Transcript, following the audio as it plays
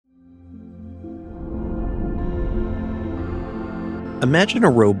Imagine a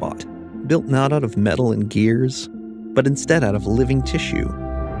robot, built not out of metal and gears, but instead out of living tissue.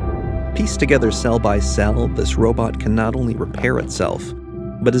 Pieced together cell by cell, this robot can not only repair itself,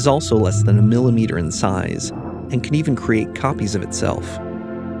 but is also less than a millimeter in size, and can even create copies of itself.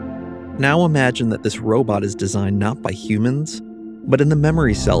 Now imagine that this robot is designed not by humans, but in the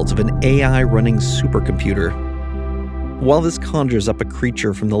memory cells of an AI-running supercomputer. While this conjures up a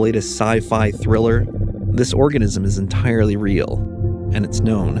creature from the latest sci-fi thriller, this organism is entirely real, and it's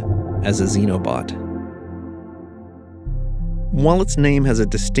known as a Xenobot. While its name has a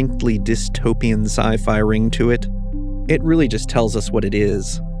distinctly dystopian sci-fi ring to it, it really just tells us what it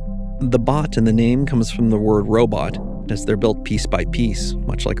is. The bot in the name comes from the word robot, as they're built piece by piece,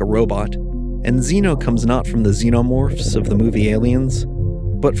 much like a robot, and Xeno comes not from the xenomorphs of the movie Aliens,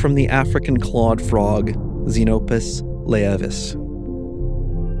 but from the African clawed frog, Xenopus laevis.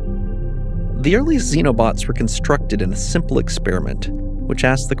 The earliest Xenobots were constructed in a simple experiment, which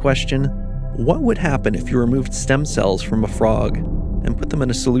asked the question, what would happen if you removed stem cells from a frog and put them in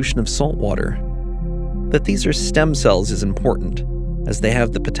a solution of salt water? That these are stem cells is important, as they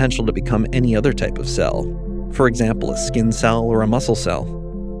have the potential to become any other type of cell, for example, a skin cell or a muscle cell.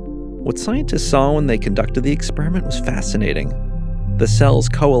 What scientists saw when they conducted the experiment was fascinating. The cells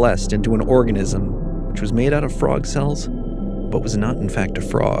coalesced into an organism, which was made out of frog cells, but was not in fact a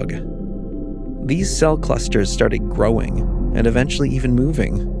frog. These cell clusters started growing, and eventually even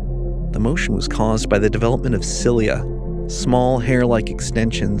moving. The motion was caused by the development of cilia, small hair-like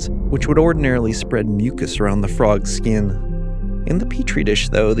extensions which would ordinarily spread mucus around the frog's skin. In the petri dish,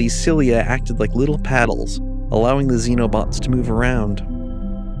 though, these cilia acted like little paddles, allowing the Xenobots to move around.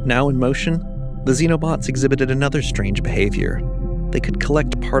 Now in motion, the Xenobots exhibited another strange behavior. They could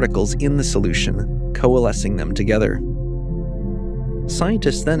collect particles in the solution, coalescing them together.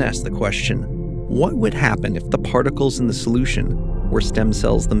 Scientists then asked the question, what would happen if the particles in the solution were stem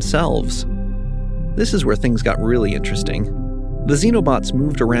cells themselves? This is where things got really interesting. The Xenobots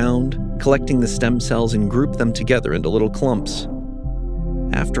moved around, collecting the stem cells and grouped them together into little clumps.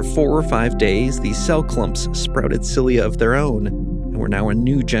 After 4 or 5 days, these cell clumps sprouted cilia of their own, and were now a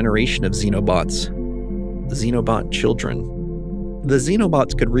new generation of Xenobots, Xenobot children. The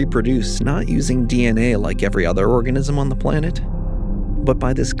Xenobots could reproduce not using DNA like every other organism on the planet, but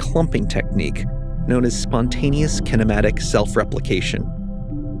by this clumping technique known as spontaneous kinematic self-replication.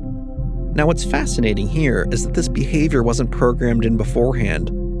 Now what's fascinating here is that this behavior wasn't programmed in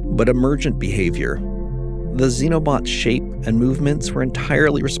beforehand, but emergent behavior. The Xenobot's shape and movements were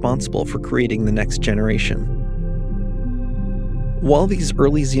entirely responsible for creating the next generation. While these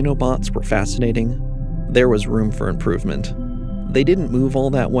early Xenobots were fascinating, there was room for improvement. They didn't move all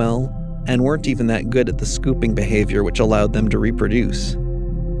that well, and weren't even that good at the scooping behavior which allowed them to reproduce.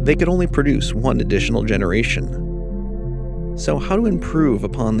 They could only produce one additional generation. So how to improve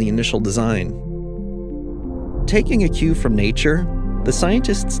upon the initial design? Taking a cue from nature, the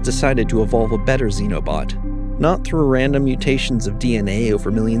scientists decided to evolve a better Xenobot, not through random mutations of DNA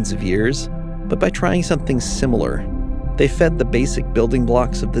over millions of years, but by trying something similar. They fed the basic building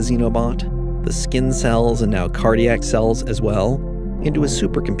blocks of the Xenobot, the skin cells and now cardiac cells as well, into a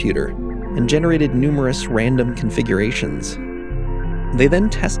supercomputer, and generated numerous random configurations. They then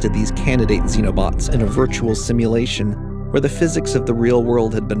tested these candidate Xenobots in a virtual simulation where the physics of the real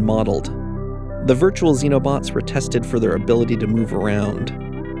world had been modeled. The virtual Xenobots were tested for their ability to move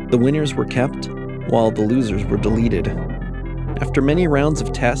around. The winners were kept, while the losers were deleted. After many rounds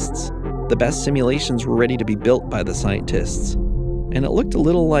of tests, the best simulations were ready to be built by the scientists, and it looked a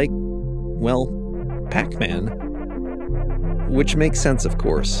little like, well, Pac-Man. Which makes sense, of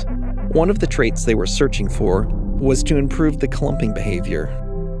course. One of the traits they were searching for was to improve the clumping behavior,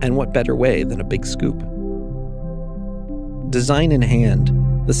 and what better way than a big scoop? Design in hand,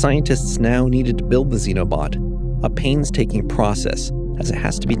 the scientists now needed to build the Xenobot, a painstaking process as it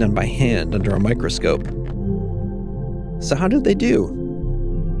has to be done by hand under a microscope. So how did they do?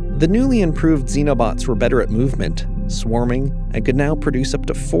 The newly improved Xenobots were better at movement, swarming, and could now produce up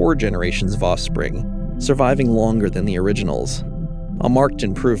to 4 generations of offspring, surviving longer than the originals, a marked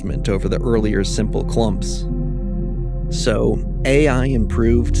improvement over the earlier simple clumps. So, AI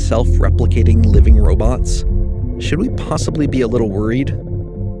improved self-replicating living robots? Should we possibly be a little worried?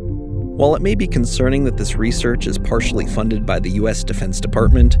 While it may be concerning that this research is partially funded by the US Defense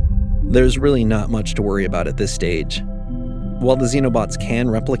Department, there's really not much to worry about at this stage. While the Xenobots can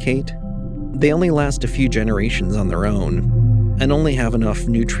replicate, they only last a few generations on their own, and only have enough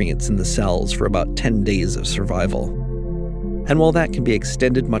nutrients in the cells for about 10 days of survival. And while that can be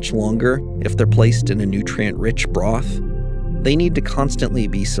extended much longer if they're placed in a nutrient-rich broth, they need to constantly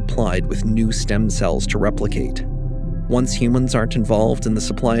be supplied with new stem cells to replicate. Once humans aren't involved in the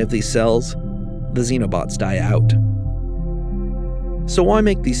supply of these cells, the Xenobots die out. So why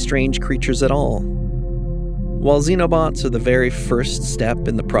make these strange creatures at all? While Xenobots are the very first step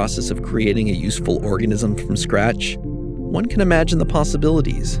in the process of creating a useful organism from scratch, one can imagine the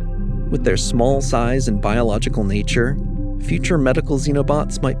possibilities. With their small size and biological nature, future medical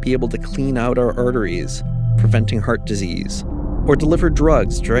Xenobots might be able to clean out our arteries, preventing heart disease, or deliver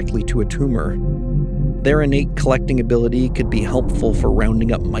drugs directly to a tumor. Their innate collecting ability could be helpful for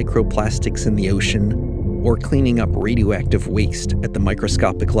rounding up microplastics in the ocean, or cleaning up radioactive waste at the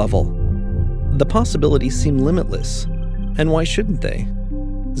microscopic level. The possibilities seem limitless, and why shouldn't they?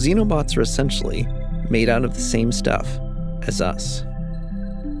 Xenobots are essentially made out of the same stuff as us.